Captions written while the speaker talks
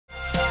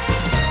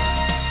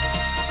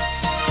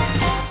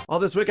All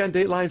this week on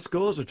Dateline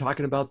Schools, we're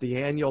talking about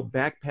the annual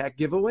backpack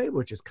giveaway,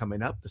 which is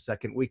coming up the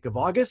second week of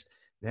August.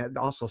 That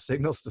also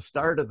signals the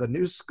start of the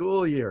new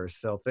school year,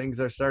 so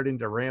things are starting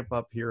to ramp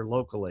up here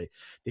locally.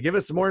 To give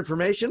us some more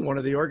information, one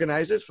of the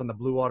organizers from the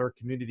Blue Water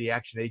Community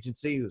Action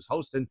Agency who's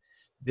hosting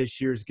this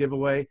year's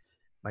giveaway,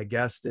 my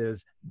guest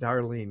is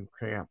Darlene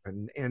Kramp.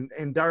 And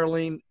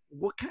Darlene,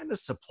 what kind of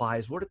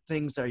supplies, what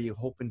things are you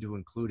hoping to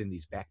include in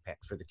these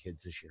backpacks for the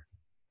kids this year?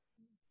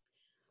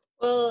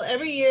 Well,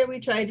 every year we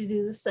try to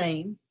do the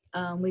same.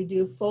 We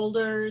do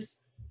folders,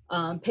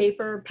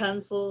 paper,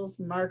 pencils,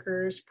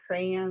 markers,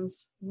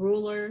 crayons,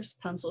 rulers,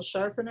 pencil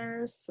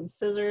sharpeners, some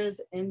scissors,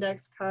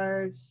 index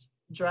cards,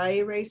 dry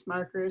erase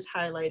markers,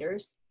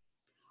 highlighters.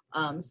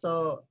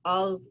 So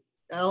all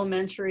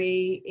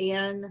elementary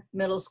and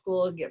middle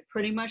school get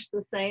pretty much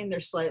the same. They're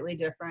slightly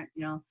different.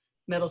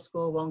 Middle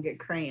school won't get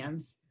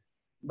crayons,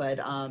 but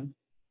and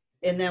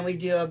then we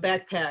do a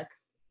backpack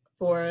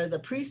for the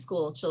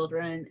preschool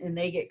children, and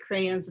they get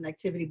crayons, an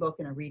activity book,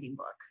 and a reading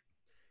book.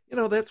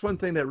 That's one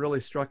thing that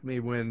really struck me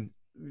when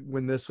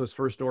this was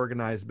first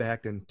organized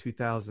back in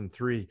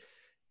 2003.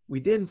 We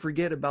didn't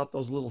forget about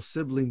those little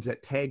siblings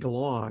that tag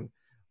along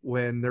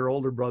when their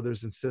older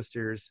brothers and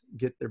sisters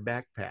get their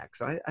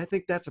backpacks. I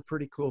think that's a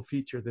pretty cool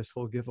feature of this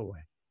whole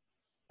giveaway.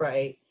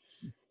 Right.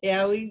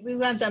 Yeah, we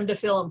want them to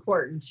feel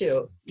important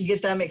too. You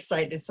get them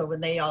excited, so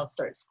when they all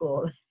start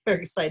school, they're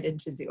excited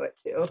to do it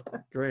too.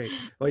 Great.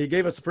 Well, you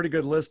gave us a pretty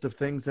good list of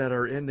things that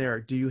are in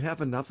there. Do you have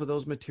enough of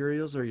those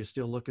materials, or are you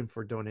still looking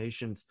for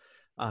donations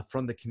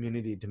from the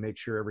community to make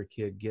sure every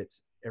kid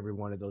gets every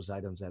one of those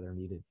items that are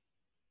needed?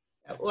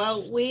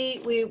 Well,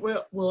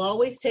 we'll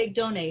always take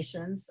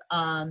donations.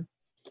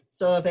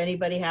 So if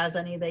anybody has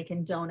any, they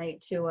can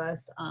donate to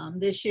us.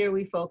 This year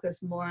we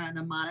focus more on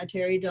a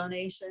monetary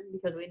donation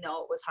because we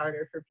know it was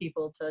harder for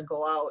people to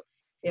go out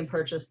and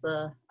purchase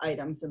the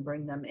items and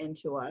bring them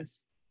into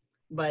us.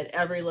 But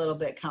every little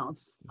bit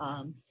counts.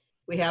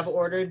 We have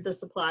ordered the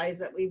supplies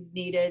that we've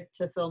needed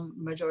to fill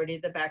majority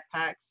of the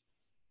backpacks.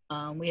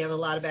 We have a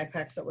lot of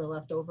backpacks that were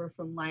left over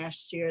from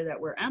last year that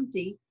were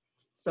empty.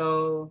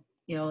 So,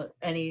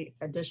 any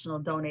additional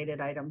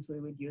donated items, we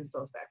would use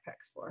those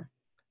backpacks for.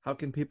 How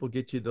can people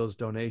get you those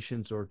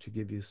donations or to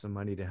give you some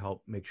money to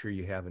help make sure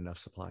you have enough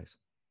supplies?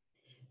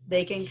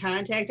 They can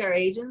contact our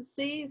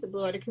agency, the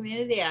Blue Water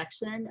Community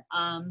Action.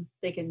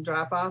 They can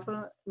drop off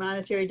a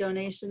monetary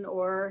donation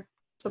or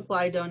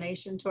supply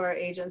donation to our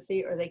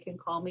agency, or they can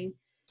call me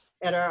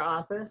at our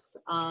office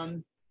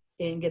and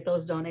get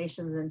those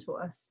donations into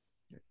us.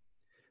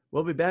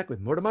 We'll be back with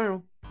more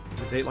tomorrow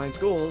for Dateline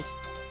Schools.